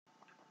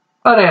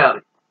Howdy.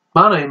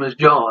 My name is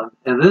John,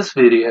 and this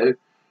video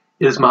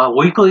is my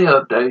weekly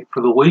update for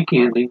the week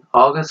ending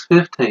August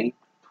 15th,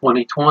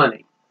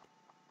 2020.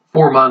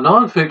 For my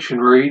nonfiction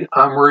read,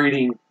 I'm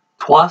reading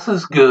Twice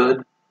as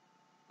Good,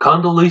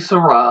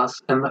 Condoleezza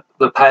Rice, and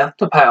The Path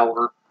to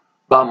Power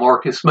by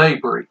Marcus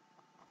Mabry.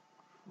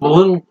 I'm a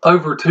little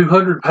over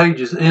 200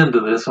 pages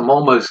into this. I'm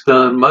almost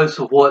done. Most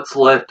of what's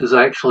left is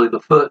actually the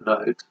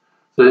footnotes.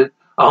 So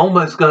I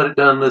almost got it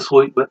done this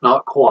week, but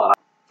not quite.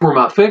 For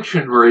my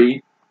fiction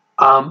read,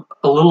 I'm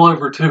a little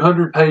over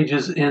 200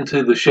 pages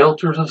into The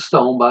Shelters of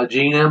Stone by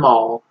Jean M.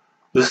 Auel.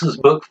 This is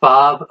book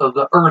 5 of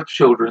the Earth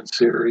Children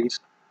series.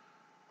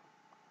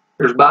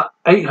 There's about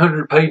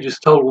 800 pages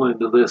total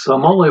into this, so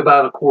I'm only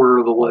about a quarter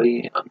of the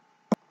way in.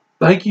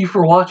 Thank you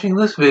for watching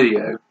this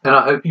video, and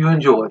I hope you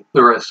enjoy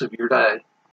the rest of your day.